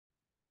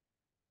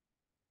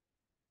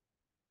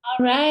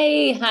All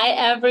right. Hi,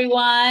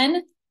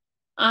 everyone.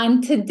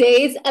 On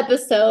today's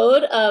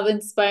episode of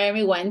Inspire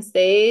Me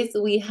Wednesdays,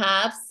 we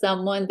have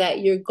someone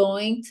that you're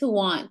going to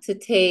want to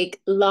take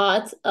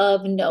lots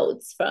of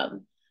notes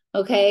from.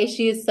 Okay.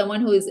 She is someone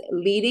who is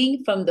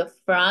leading from the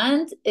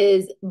front,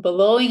 is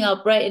blowing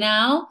up right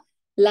now.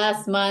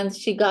 Last month,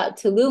 she got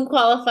Tulum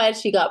qualified.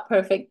 She got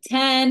perfect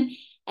 10.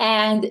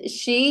 And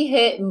she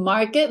hit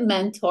Market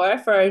Mentor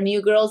for our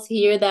new girls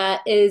here.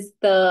 That is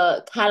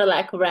the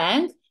Cadillac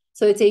rank.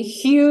 So it's a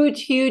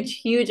huge,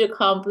 huge, huge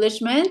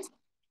accomplishment.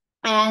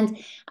 And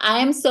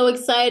I'm so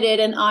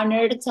excited and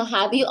honored to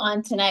have you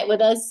on tonight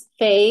with us,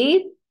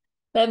 Faith.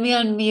 Let me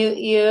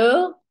unmute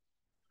you.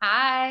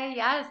 Hi,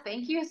 yes,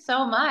 thank you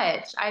so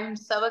much. I'm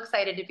so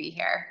excited to be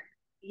here.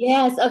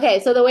 Yes. Okay.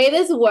 So the way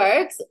this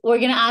works, we're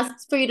going to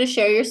ask for you to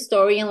share your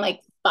story in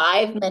like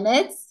 5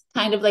 minutes,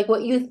 kind of like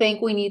what you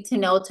think we need to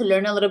know to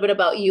learn a little bit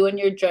about you and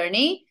your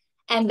journey.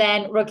 And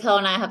then Raquel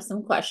and I have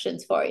some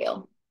questions for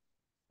you.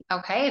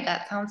 Okay,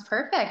 that sounds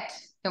perfect.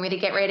 Want me to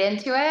get right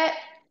into it?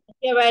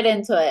 Get right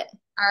into it.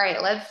 All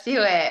right, let's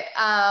do it.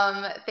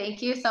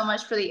 Thank you so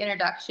much for the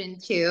introduction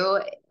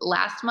too.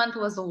 Last month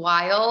was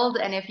wild,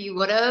 and if you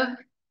would have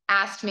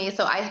asked me,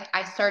 so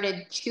I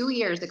started 2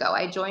 years ago.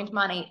 I joined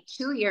Money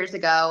 2 years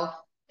ago.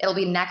 It'll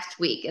be next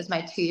week is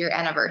my 2 year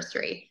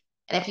anniversary.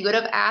 And if you would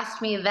have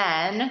asked me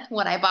then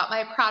when I bought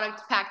my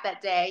product pack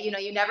that day,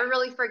 you never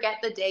really forget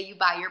the day you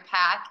buy your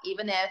pack,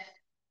 even if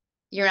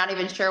you're not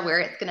even sure where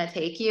it's going to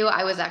take you.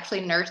 I was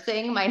actually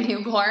nursing my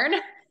newborn.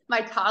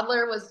 My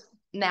toddler was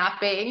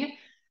napping.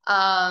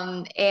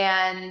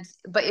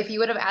 But if you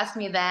would have asked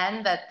me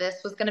then that this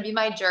was going to be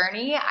my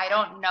journey, I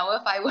don't know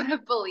if I would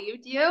have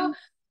believed you.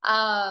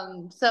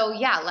 So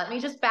yeah, let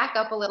me just back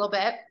up a little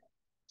bit.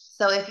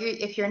 So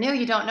if you're new,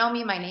 you don't know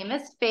me, my name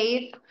is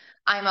Faith.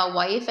 I'm a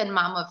wife and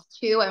mom of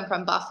two. I'm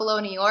from Buffalo,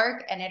 New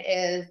York, and it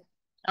is,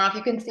 I don't know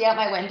if you can see out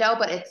my window,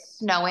 but it's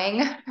snowing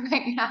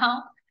right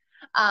now.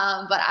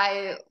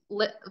 Have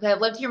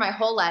lived here my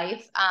whole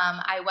life.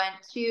 I went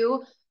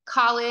to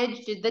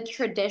college, did the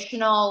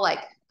traditional, like,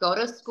 go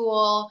to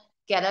school,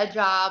 get a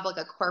job, like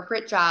a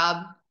corporate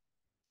job,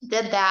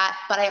 did that.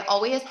 But I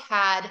always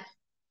had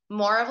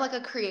more of like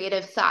a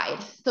creative side.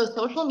 So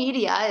social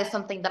media is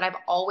something that I've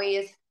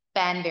always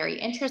been very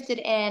interested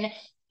in.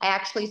 I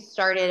actually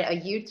started a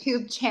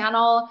YouTube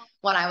channel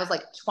when I was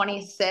like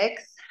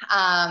 26.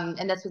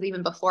 And this was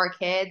even before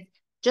kids,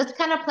 just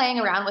kind of playing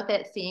around with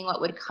it, seeing what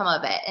would come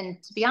of it.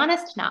 And to be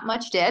honest, not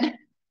much did.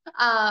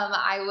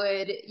 I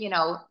would,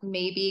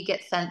 maybe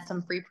get sent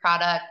some free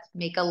product,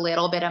 make a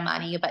little bit of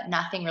money, but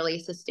nothing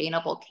really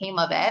sustainable came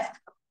of it.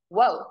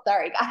 Whoa,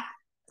 sorry, guys.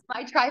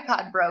 My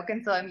tripod broke,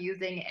 and so I'm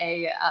using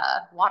a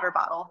water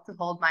bottle to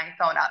hold my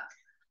phone up.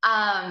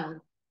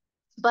 Um,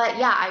 but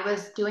yeah, I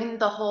was doing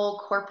the whole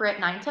corporate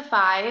 9 to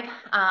 5.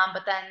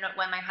 But then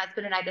when my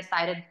husband and I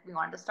decided we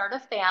wanted to start a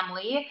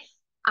family,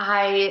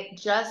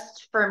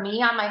 for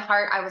me on my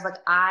heart, I was like,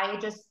 I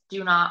just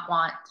do not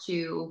want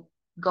to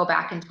go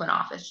back into an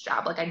office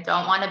job. Like, I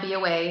don't want to be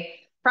away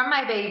from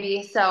my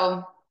baby.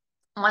 So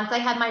once I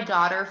had my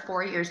daughter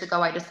 4 years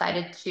ago, I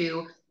decided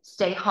to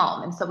stay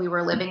home. And so we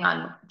were living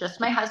on just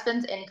my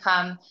husband's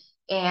income,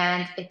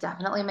 and it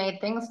definitely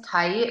made things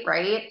tight,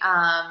 right?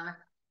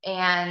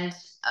 And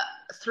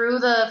through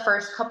the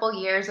first couple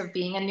years of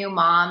being a new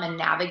mom and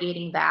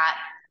navigating that,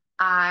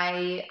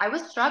 I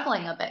was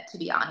struggling a bit, to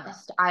be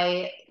honest.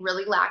 I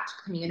really lacked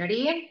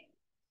community.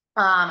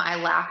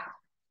 I lacked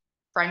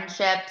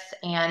friendships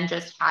and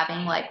just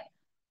having like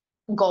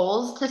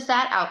goals to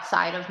set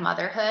outside of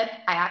motherhood.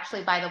 I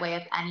actually, by the way,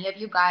 if any of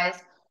you guys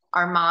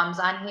are moms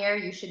on here,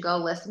 you should go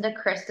listen to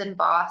Kristen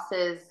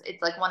Boss's.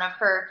 It's like one of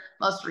her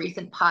most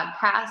recent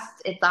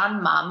podcasts. It's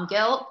on mom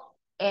guilt,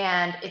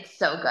 and it's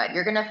so good.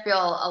 You're gonna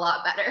feel a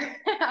lot better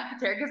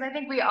after, because I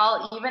think we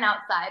all, even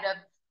outside of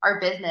our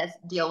business,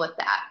 deal with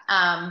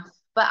that.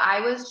 But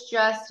I was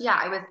just, yeah,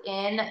 I was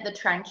in the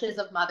trenches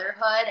of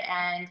motherhood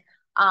and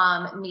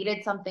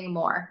needed something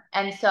more.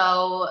 And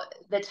so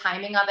the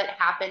timing of it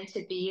happened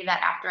to be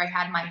that after I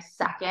had my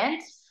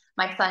second,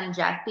 my son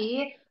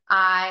Jesse,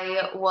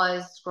 I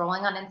was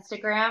scrolling on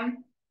Instagram,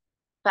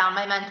 found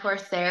my mentor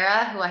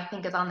Sarah, who I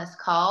think is on this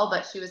call,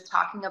 but she was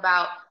talking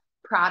about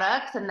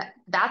products, and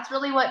that's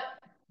really what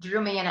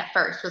drew me in at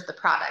first, was the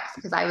products,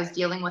 because I was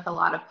dealing with a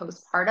lot of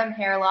postpartum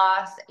hair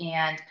loss,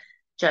 and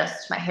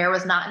just my hair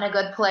was not in a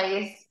good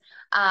place.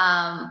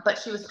 But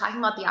she was talking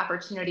about the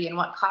opportunity, and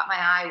what caught my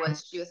eye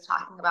was she was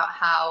talking about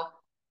how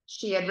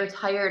she had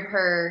retired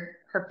her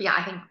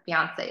I think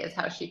fiance is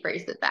how she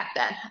phrased it back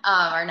then,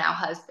 or now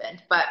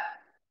husband. But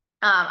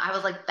I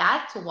was like,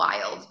 that's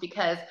wild,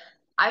 because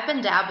I've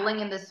been dabbling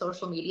in this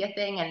social media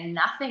thing, and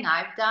nothing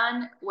I've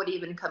done would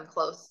even come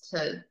close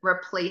to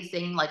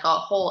replacing like a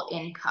whole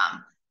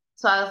income.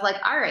 So I was like,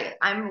 all right,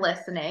 I'm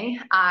listening.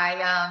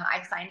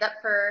 I signed up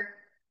for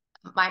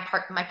my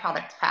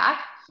product pack,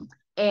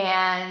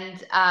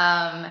 and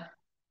I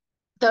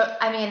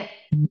mean,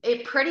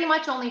 it pretty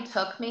much only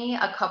took me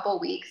a couple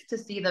weeks to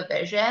see the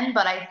vision.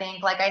 But I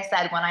think, like I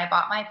said, when I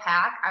bought my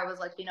pack, I was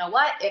like, you know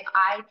what? If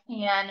I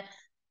can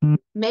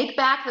make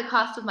back the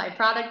cost of my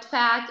product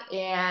pack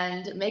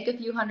and make a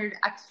few hundred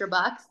extra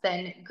bucks,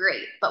 then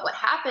great. But what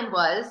happened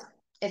was,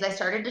 is I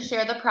started to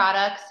share the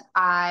products.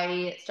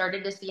 I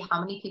started to see how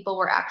many people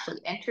were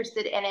actually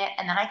interested in it.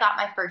 And then I got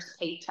my first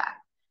paycheck.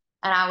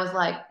 And I was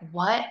like,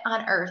 what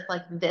on earth?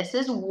 Like, this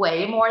is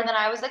way more than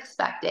I was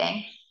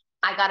expecting.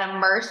 I got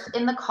immersed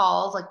in the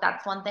calls. Like,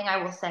 that's one thing I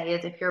will say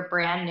is if you're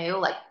brand new,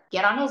 like,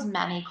 get on as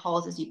many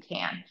calls as you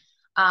can.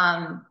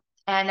 Um,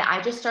 and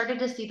I just started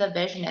to see the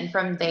vision. And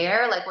from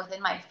there, like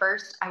within my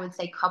first, I would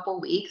say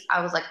couple weeks,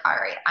 I was like, all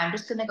right, I'm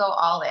just gonna go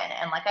all in.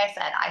 And like I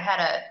said, I had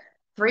a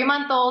 3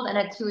 month old and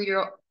a 2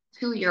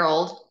 year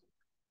old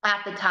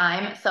at the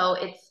time. So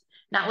it's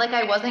not like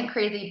I wasn't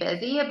crazy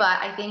busy,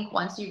 but I think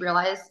once you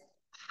realize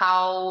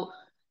how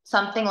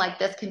something like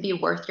this can be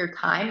worth your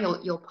time,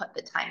 you'll put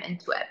the time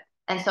into it.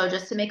 And so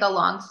just to make a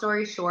long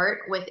story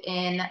short,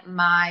 within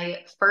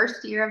my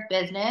first year of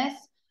business,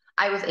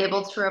 I was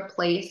able to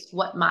replace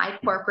what my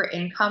corporate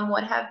income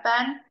would have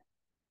been.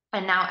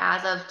 And now,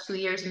 as of 2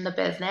 years in the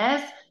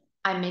business,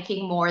 I'm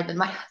making more than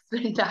my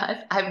husband does.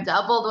 I've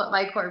doubled what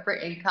my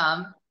corporate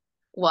income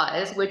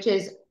was, which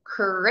is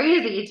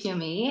crazy to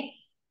me.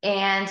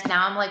 And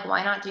now I'm like,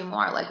 why not do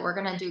more? Like, we're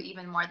gonna do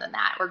even more than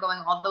that. We're going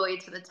all the way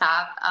to the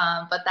top.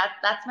 But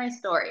that's my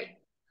story.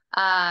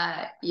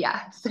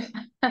 Yeah.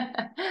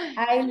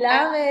 I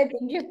love it.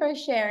 Thank you for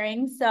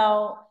sharing.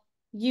 So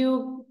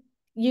you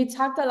you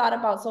talked a lot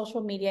about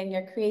social media and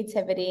your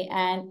creativity,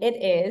 and it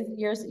is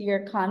your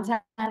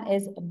content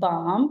is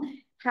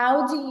bomb.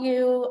 How do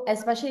you,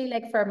 especially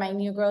like for my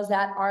new girls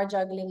that are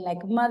juggling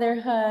like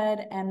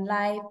motherhood and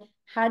life,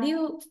 how do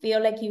you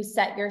feel like you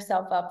set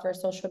yourself up for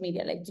social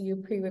media? Like, do you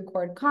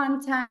pre-record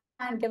content?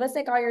 Give us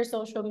like all your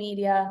social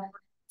media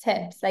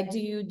tips. Like, do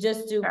you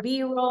just do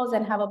B-rolls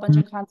and have a bunch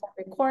of content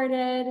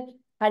recorded?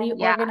 How do you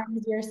Yeah.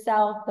 organize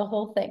yourself? The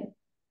whole thing.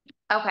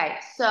 Okay,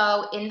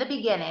 so in the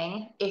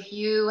beginning, if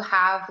you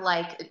have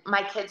like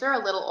my kids are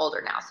a little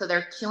older now, so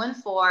they're 2 and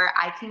 4.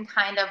 I can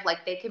kind of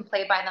like they can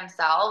play by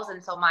themselves.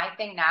 And so my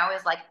thing now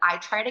is like I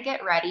try to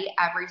get ready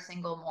every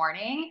single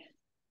morning.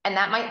 And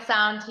that might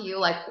sound to you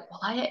like,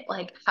 what?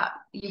 Like how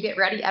you get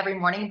ready every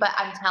morning, but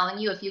I'm telling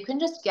you, if you can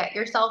just get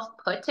yourself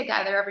put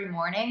together every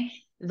morning,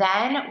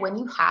 then when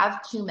you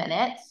have 2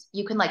 minutes,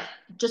 you can like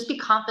just be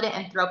confident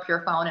and throw up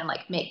your phone and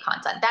like make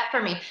content. That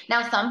for me.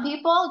 Now, some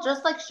people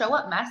just like show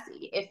up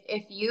messy.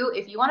 If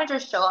you want to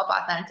just show up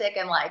authentic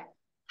and like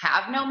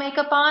have no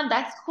makeup on,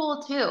 that's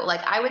cool too.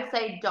 Like I would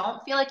say,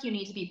 don't feel like you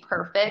need to be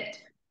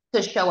perfect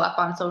to show up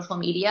on social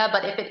media.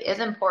 But if it is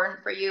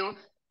important for you,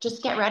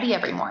 just get ready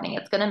every morning.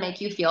 It's going to make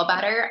you feel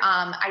better.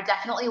 I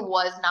definitely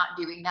was not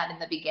doing that in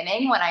the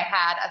beginning when I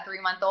had a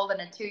 3 month old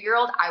and a 2 year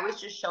old. I was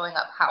just showing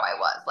up how I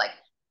was. Like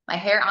my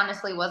hair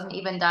honestly wasn't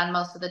even done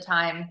most of the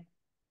time.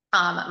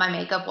 My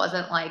makeup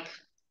wasn't like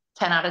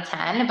 10 out of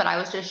 10, but I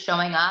was just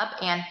showing up.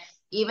 And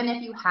even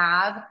if you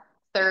have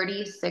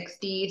 30,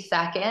 60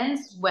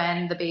 seconds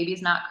when the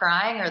baby's not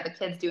crying or the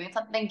kid's doing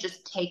something,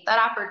 just take that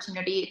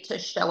opportunity to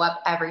show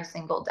up every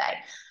single day.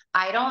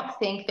 I don't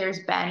think there's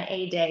been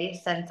a day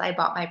since I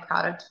bought my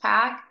product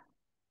pack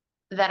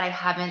that I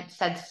haven't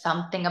said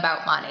something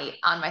about money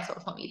on my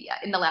social media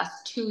in the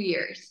last 2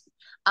 years.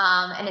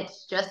 And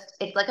it's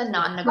like a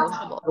non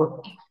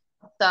negotiable.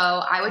 So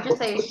I would just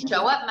say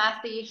show up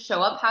messy,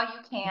 show up how you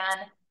can.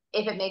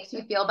 If it makes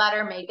you feel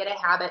better, make it a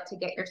habit to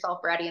get yourself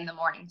ready in the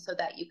morning so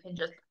that you can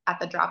just at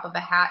the drop of a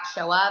hat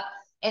show up.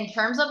 In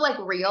terms of like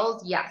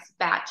reels, yes,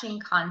 batching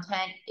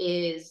content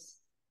is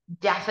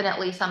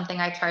definitely something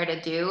I try to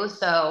do.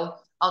 So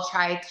I'll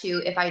try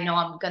to, if I know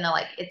I'm gonna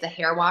like it's a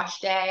hair wash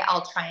day,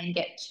 I'll try and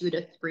get 2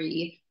 to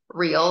 3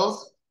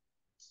 reels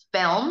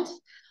filmed.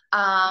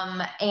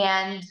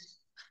 And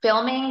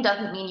filming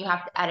doesn't mean you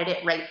have to edit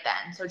it right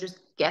then. So just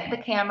get the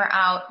camera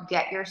out,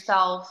 sorry,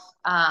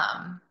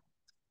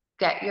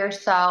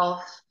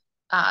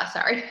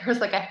 there was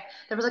like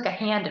a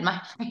hand in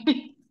my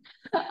face.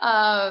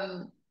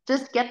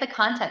 Just get the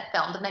content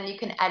filmed and then you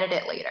can edit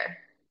it later.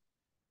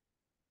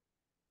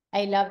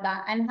 I love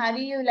that. And how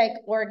do you like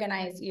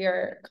organize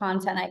your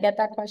content? I get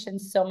that question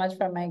so much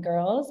from my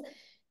girls.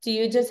 Do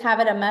you just have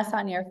it a mess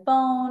on your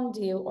phone?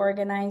 Do you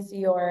organize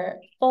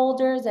your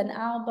folders and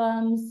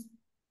albums?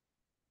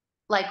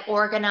 Like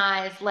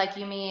organize, like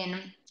you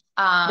mean,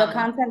 The um,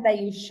 content that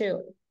you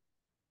shoot.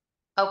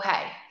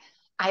 okay.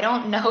 I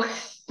don't know.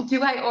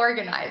 Do I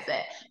organize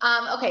it?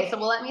 Okay, so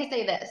well, let me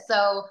say this.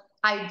 So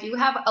I do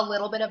have a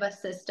little bit of a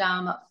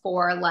system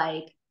for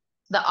like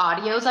the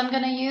audios I'm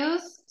gonna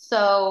use.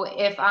 So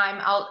if I'm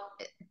out,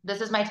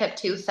 this is my tip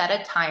too, set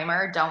a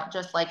timer. Don't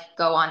just like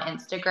go on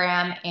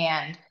Instagram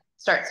and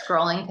start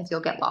scrolling because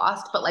you'll get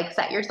lost, but like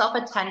set yourself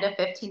a 10 to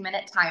 15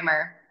 minute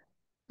timer,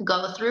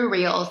 go through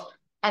reels,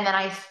 and then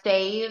I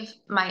save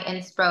my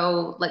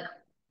inspo like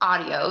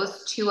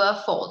audios to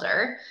a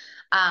folder,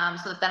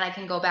 so that then I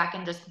can go back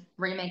and just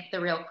remake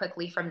the reel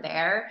quickly from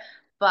there.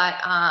 But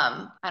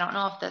I don't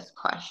know if this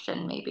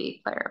question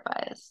maybe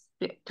clarifies.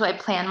 Do I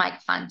plan my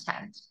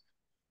content?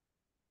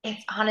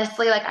 It's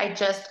honestly like I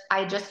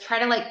just try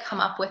to like come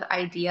up with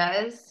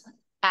ideas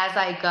as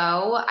I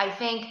go. I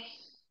think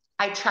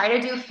I try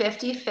to do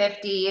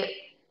 50-50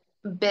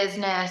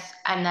 business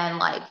and then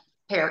like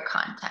hair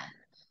content.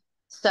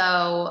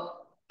 So,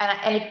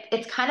 and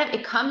it's kind of,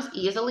 it comes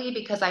easily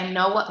because I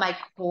know what my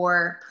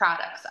core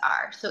products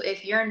are. So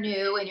if you're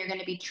new and you're going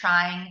to be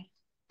trying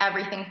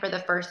everything for the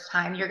first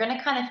time, you're going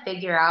to kind of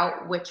figure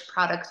out which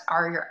products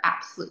are your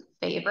absolute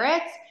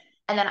favorites.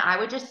 And then I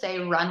would just say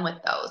run with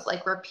those,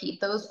 like repeat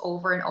those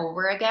over and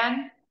over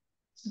again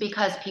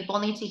because people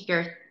need to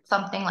hear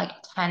something like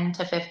 10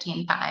 to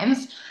 15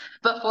 times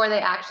before they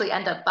actually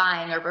end up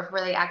buying or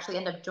before they actually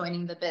end up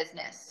joining the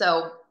business.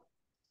 So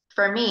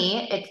for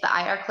me, it's the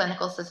IR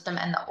clinical system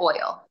and the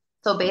oil.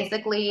 So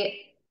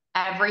basically,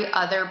 every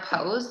other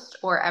post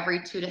or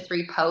every 2 to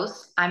 3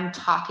 posts, I'm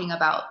talking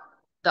about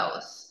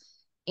those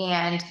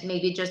and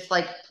maybe just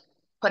like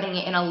putting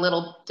it in a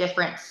little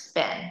different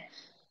spin.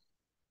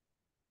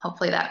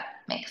 Hopefully that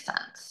makes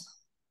sense.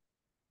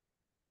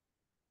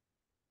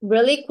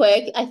 Really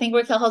quick, I think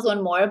Raquel has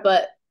one more,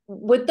 but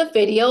with the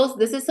videos,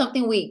 this is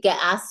something we get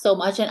asked so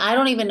much, and I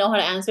don't even know how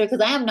to answer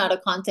because I am not a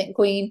content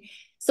queen.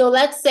 So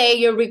let's say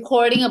you're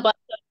recording a bunch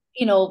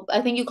of,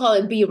 I think you call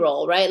it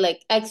B-roll, right?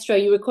 Like extra,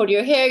 you record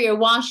your hair, you're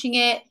washing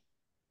it.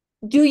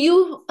 Do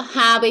you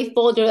have a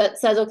folder that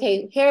says,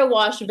 okay, hair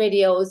wash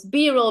videos,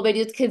 B-roll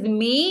videos? Because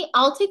me,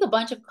 I'll take a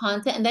bunch of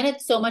content and then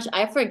it's so much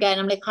I forget.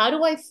 And I'm like, how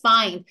do I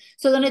find?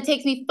 So then it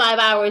takes me 5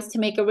 hours to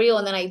make a reel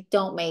and then I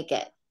don't make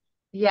it.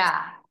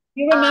 Yeah.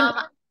 You remember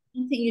Um,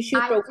 content you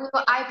shoot I for? do.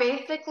 I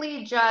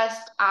basically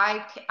just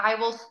I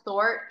will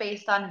sort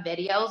based on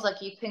videos.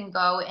 Like you can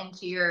go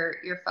into your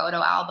photo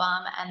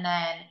album and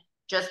then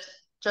just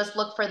just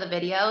look for the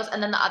videos.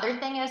 And then the other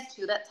thing is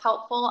too that's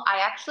helpful. I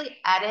actually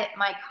edit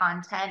my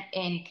content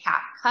in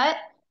CapCut,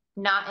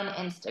 not in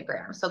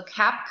Instagram. So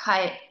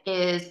CapCut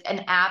is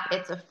an app.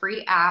 It's a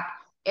free app.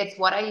 It's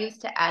what I use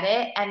to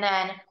edit, and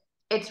then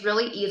it's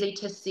really easy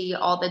to see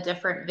all the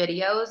different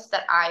videos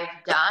that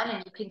I've done,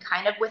 and you can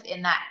kind of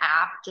within that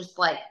app just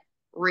like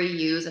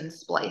reuse and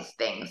splice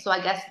things. So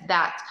I guess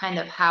that's kind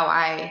of how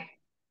I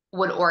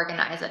would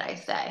organize it,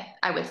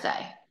 I would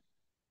say.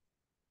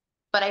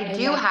 But I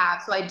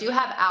love I do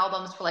have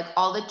albums for like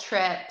all the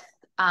trips.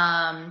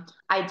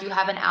 I do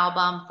have an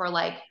album for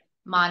like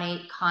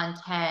Monate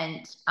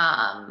content.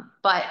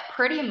 But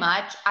pretty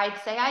much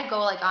I'd say I go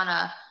like on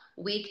a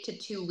week to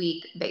 2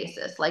 week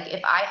basis. Like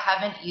if I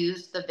haven't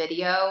used the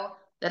video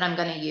that I'm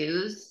going to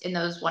use in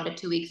those 1 to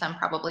 2 weeks, I'm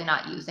probably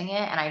not using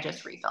it and I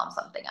just refilm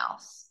something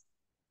else.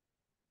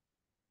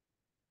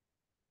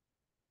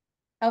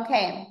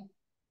 Okay,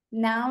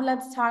 now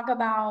let's talk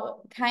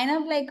about kind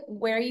of like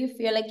where you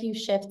feel like you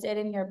shifted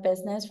in your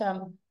business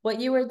from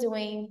what you were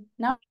doing,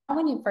 not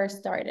when you first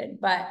started,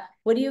 but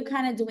what are you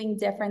kind of doing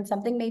different?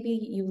 Something maybe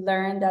you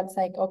learned that's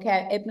like,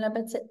 okay,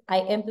 I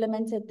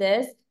implemented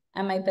this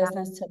and my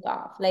business took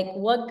off. Like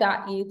what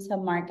got you to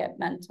Market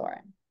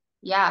Mentor?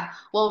 Yeah.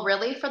 Well,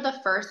 really, for the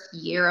first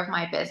year of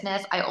my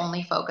business, I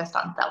only focused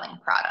on selling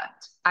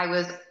product. I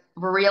was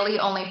really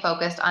only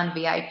focused on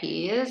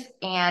VIPs,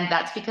 and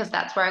that's because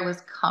that's where I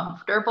was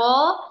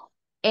comfortable.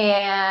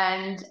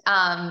 And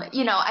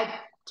I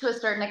to a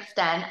certain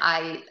extent,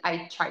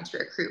 I tried to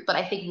recruit, but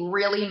I think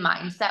really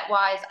mindset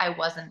wise, I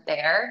wasn't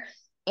there.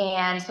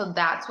 And so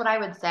that's what I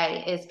would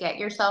say is get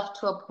yourself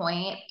to a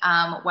point,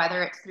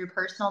 whether it's through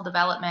personal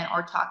development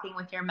or talking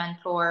with your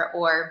mentor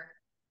or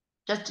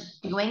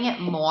just doing it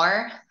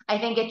more. I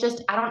think it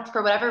just, I don't,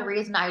 for whatever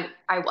reason,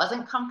 I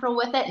wasn't comfortable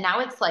with it. Now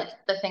it's like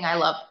the thing I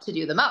love to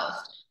do the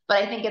most. But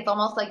I think it's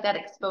almost like that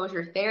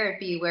exposure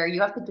therapy where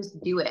you have to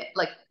just do it.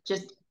 Like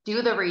just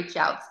do the reach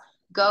outs,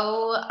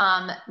 go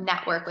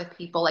network with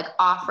people, like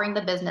offering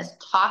the business,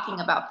 talking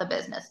about the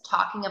business,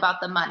 talking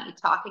about the money,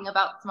 talking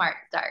about Smart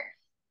Start.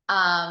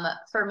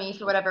 For me,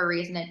 for whatever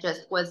reason, it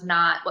just was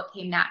not what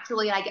came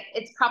naturally. And I get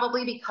it's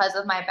probably because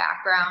of my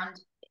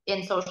background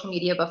in social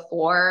media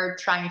before,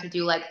 trying to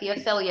do like the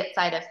affiliate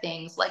side of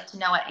things, like to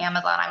know at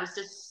Amazon. I was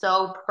just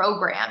so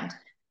programmed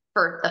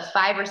for the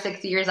 5 or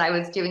 6 years I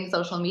was doing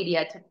social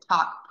media to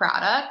talk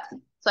product.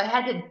 So I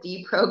had to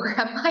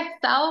deprogram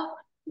myself.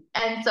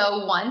 And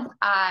so once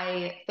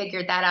I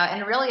figured that out,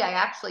 and really, I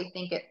actually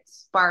think it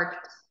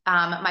sparked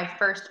my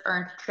first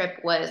earned trip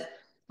was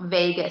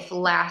Vegas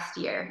last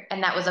year.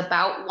 And that was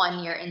about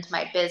 1 year into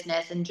my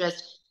business and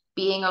just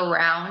being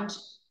around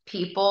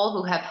people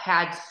who have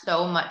had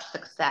so much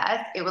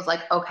success. It was like,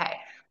 okay,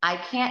 I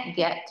can't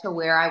get to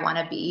where I want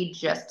to be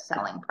just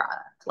selling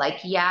product. Like,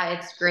 yeah,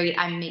 it's great.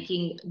 I'm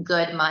making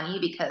good money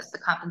because the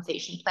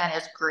compensation plan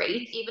is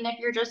great, even if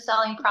you're just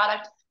selling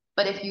product.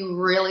 But if you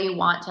really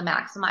want to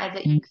maximize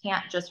it, you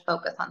can't just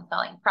focus on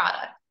selling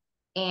product.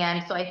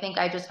 And so I think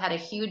I just had a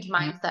huge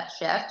mindset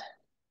shift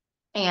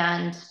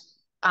and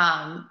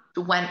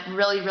went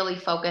really, really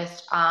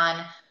focused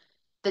on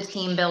the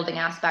team building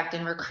aspect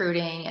and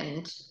recruiting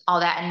and all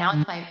that. And now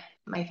it's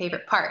my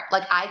favorite part.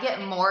 Like I get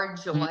more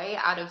joy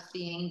out of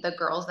seeing the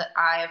girls that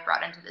I have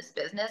brought into this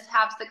business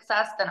have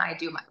success than I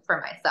do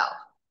for myself.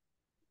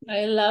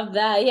 I love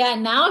that. Yeah,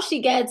 now she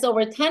gets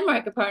over 10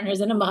 market partners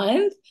in a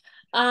month.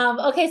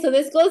 Okay, so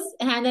this goes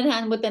hand in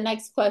hand with the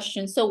next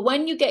question. So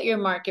when you get your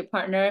market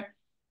partner,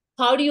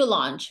 how do you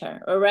launch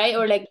her? All right.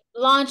 Or like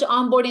launch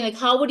onboarding, like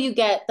how would you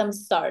get them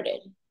started?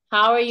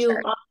 How are you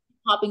Sure.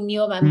 popping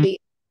new MMB?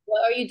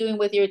 What are you doing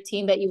with your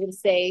team that you would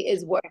say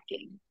is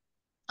working?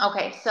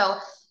 Okay, so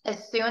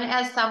as soon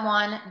as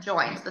someone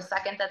joins, the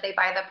second that they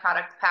buy the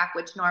product pack,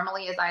 which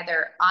normally is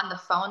either on the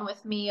phone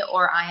with me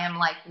or I am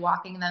like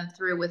walking them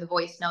through with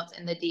voice notes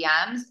in the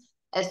DMs,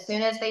 as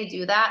soon as they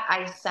do that,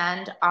 I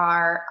send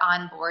our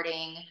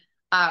onboarding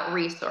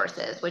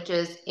resources, which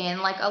is in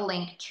like a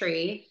link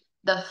tree.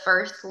 The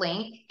first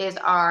link is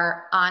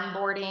our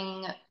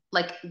onboarding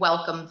like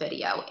welcome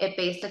video. It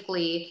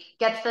basically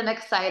gets them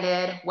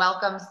excited,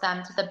 welcomes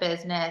them to the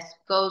business,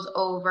 goes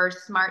over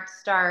Smart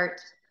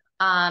Start,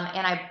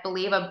 and I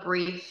believe a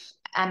brief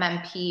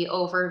MMP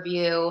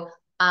overview,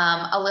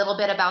 a little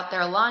bit about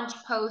their launch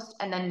post,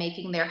 and then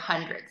making their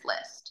hundreds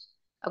list.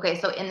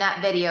 Okay, so in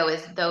that video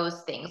is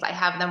those things. I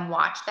have them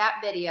watch that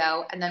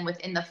video, and then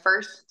within the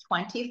first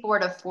 24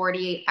 to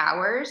 48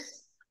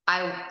 hours,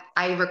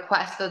 I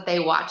request that they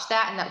watch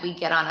that and that we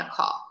get on a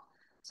call.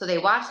 So they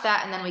watch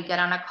that, and then we get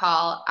on a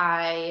call.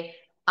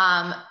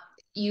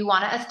 You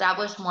want to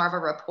establish more of a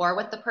rapport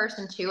with the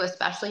person too,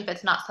 especially if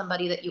it's not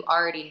somebody that you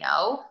already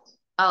know.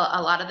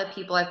 A lot of the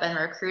people I've been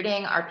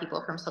recruiting are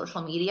people from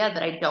social media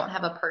that I don't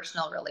have a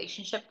personal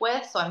relationship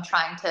with. So I'm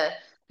trying to,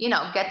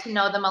 get to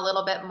know them a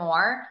little bit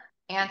more,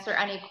 answer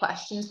any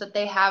questions that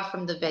they have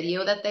from the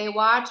video that they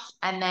watch,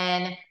 and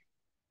then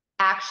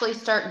actually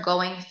start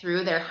going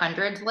through their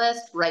hundreds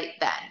list right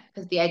then.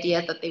 Because the idea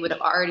is that they would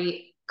have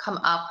already come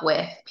up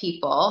with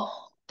people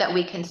that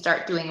we can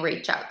start doing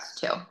reach outs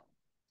to.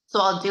 So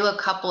I'll do a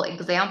couple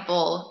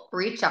example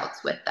reach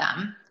outs with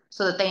them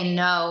so that they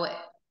know,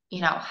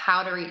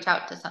 how to reach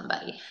out to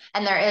somebody.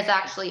 And there is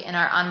actually in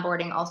our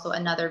onboarding also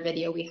another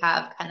video we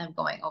have kind of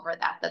going over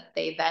that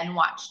they then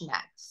watch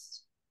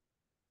next.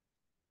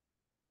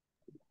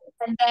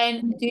 And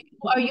then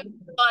are you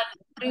on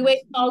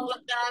three-way calls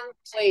with them?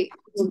 Wait,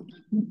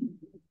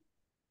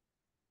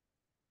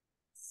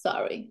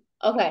 sorry.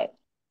 Okay.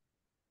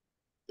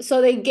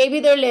 So they gave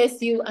you their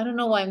list. I don't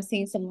know why I'm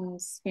seeing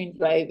someone's screen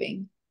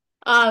driving.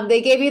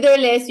 They gave you their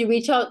list. You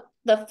reach out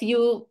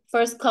the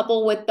first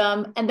couple with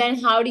them, and then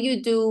how do you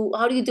do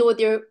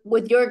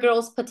with your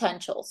girls'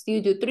 potentials? Do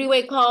you do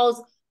three-way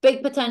calls,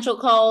 big potential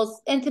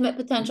calls, intimate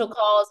potential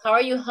calls? How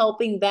are you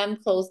helping them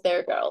close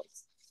their girls?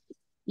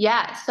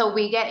 Yeah, so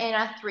we get in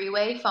a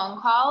three-way phone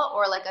call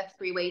or like a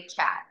three-way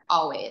chat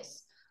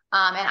always.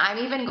 And I'm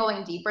even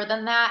going deeper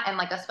than that. And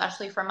like,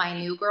 especially for my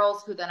new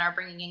girls who then are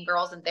bringing in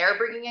girls and they're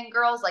bringing in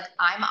girls, like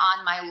I'm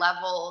on my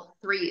level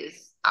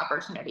threes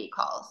opportunity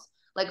calls,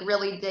 like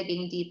really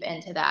digging deep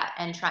into that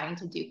and trying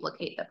to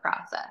duplicate the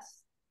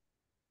process.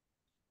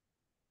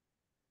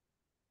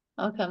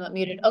 Okay, I'm not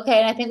muted. Okay,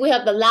 and I think we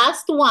have the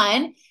last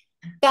one.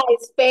 Guys,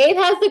 Faith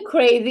has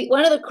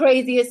one of the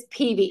craziest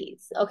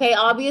PVs. Okay,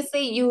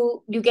 obviously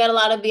you get a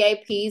lot of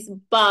VIPs,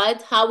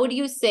 but how would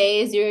you say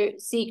is your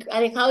secret? I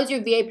think how is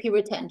your VIP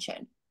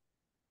retention?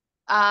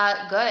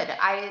 Good.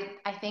 I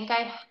think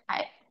if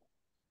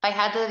I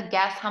had to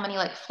guess how many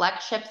like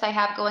flex ships I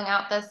have going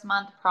out this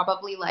month,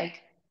 probably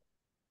like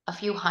a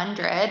few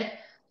hundred.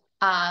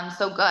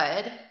 So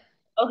good.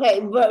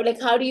 Okay, but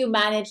like how do you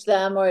manage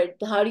them, or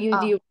how do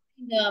Oh, you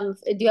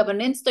do you have an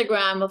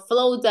Instagram, a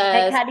flow Like,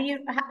 desk?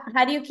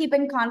 how do you keep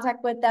in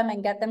contact with them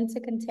and get them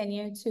to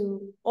continue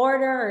to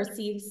order or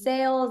see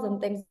sales and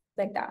things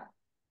like that?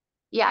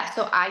 yeah.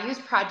 So I use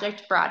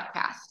Project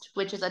Broadcast,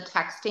 which is a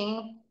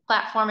texting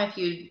platform. If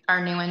you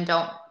are new and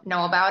don't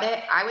know about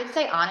it, I would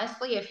say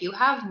honestly, if you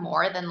have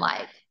more than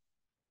like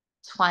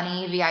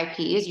 20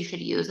 VIPs, you should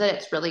use it.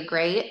 It's really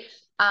great.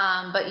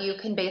 But you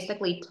can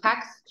basically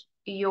text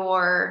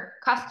your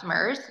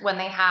customers when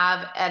they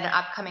have an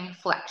upcoming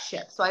flex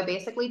ship. So I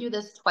basically do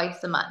this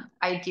twice a month.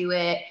 I do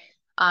it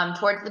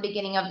towards the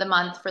beginning of the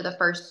month for the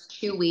first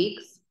 2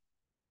 weeks,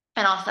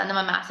 and I'll send them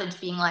a message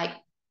being like,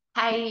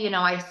 hey,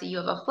 I see you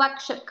have a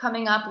flex ship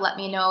coming up. Let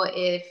me know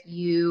if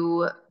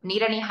you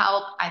need any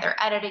help either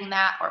editing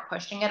that or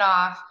pushing it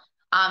off.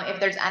 If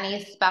there's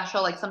any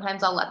special, like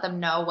sometimes I'll let them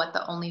know what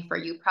the Only For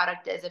You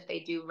product is if they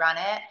do run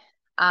it.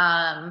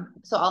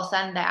 So I'll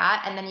send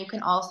that. And then you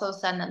can also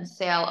send them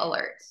sale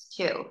alerts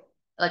too,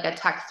 like a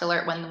text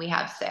alert when we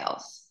have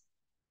sales.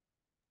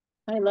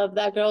 I love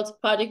that, girl. It's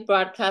Project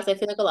Broadcast. I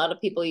feel like a lot of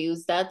people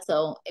use that.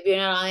 So if you're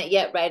not on it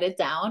yet, write it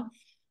down.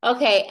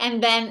 Okay,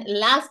 and then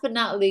last but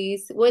not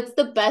least, what's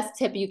the best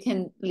tip you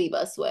can leave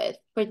us with?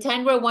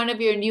 Pretend we're one of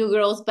your new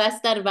girls.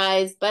 Best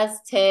advice,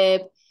 best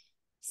tip,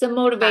 some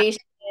motivation.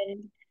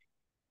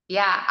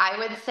 Yeah, I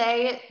would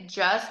say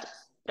just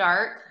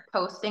start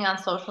posting on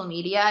social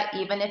media,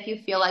 even if you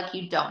feel like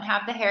you don't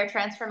have the hair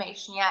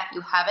transformation yet,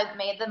 you haven't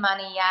made the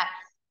money yet,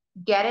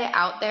 get it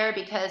out there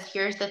because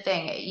here's the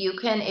thing. You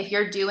can, if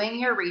you're doing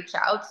your reach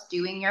outs,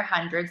 doing your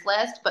hundreds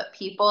list, but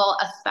people,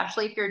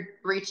 especially if you're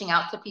reaching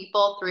out to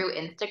people through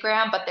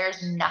Instagram, but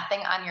there's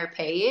nothing on your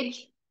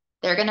page,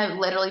 they're going to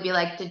literally be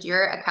like, did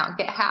your account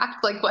get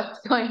hacked? Like, what's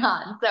going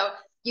on? So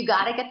you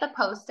got to get the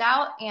post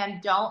out,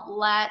 and don't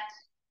let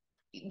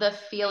the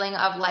feeling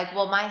of like,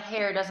 well, my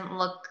hair doesn't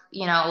look,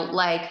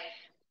 like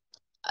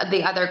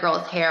the other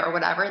girl's hair or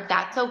whatever.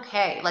 That's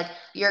okay. Like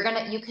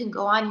you can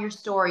go on your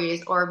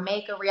stories or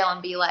make a reel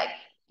and be like,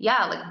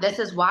 yeah, like this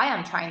is why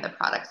I'm trying the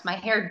products. My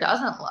hair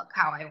doesn't look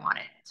how I want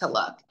it to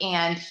look.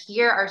 And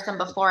here are some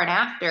before and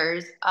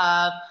afters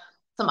of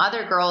some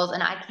other girls.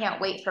 And I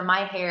can't wait for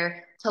my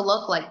hair to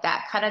look like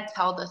that. Kind of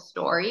tell the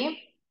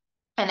story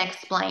and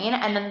explain.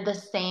 And then the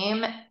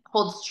same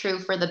holds true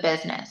for the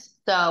business.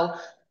 So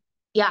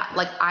yeah,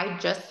 like I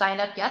just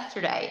signed up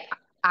yesterday.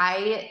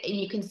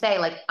 You can say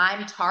like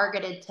I'm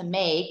targeted to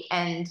make,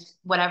 and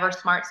whatever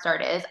Smart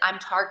Start is, I'm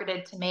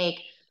targeted to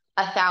make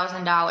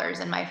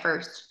 $1,000 in my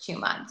first 2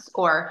 months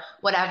or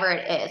whatever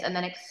it is, and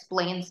then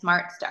explain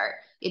Smart Start.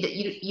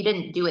 You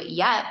didn't do it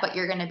yet, but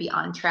you're going to be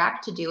on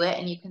track to do it,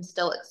 and you can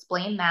still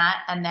explain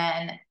that, and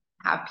then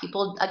have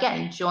people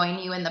again join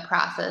you in the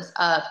process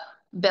of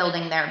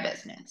building their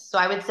business. So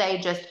I would say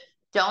just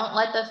don't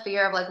let the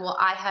fear of like, well,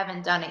 I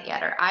haven't done it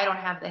yet or I don't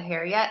have the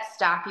hair yet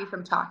stop you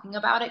from talking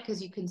about it,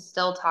 because you can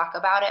still talk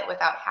about it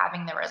without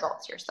having the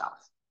results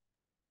yourself.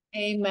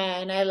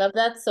 Amen. I love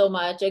that so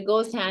much. It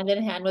goes hand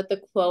in hand with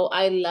the quote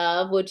I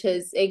love, which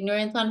is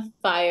ignorance on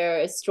fire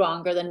is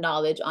stronger than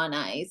knowledge on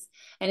ice.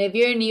 And if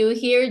you're new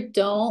here,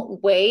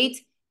 don't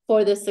wait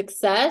for the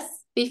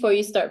success before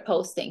you start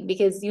posting,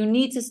 because you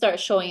need to start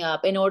showing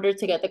up in order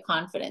to get the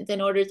confidence,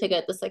 in order to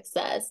get the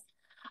success.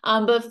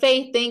 But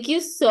Faith, thank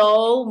you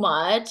so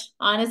much.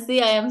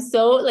 Honestly, I am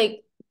so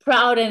like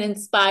proud and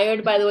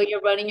inspired by the way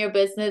you're running your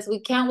business. We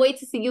can't wait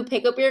to see you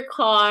pick up your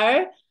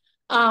car.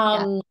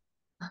 Yeah.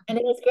 And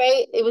it was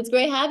great. It was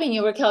great having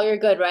you, Raquel. You're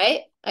good,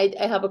 right? I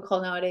have a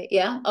call nowadays.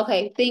 Yeah.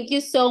 Okay. Thank you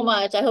so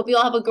much. I hope you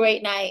all have a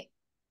great night.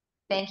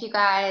 Thank you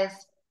guys.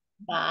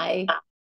 Bye.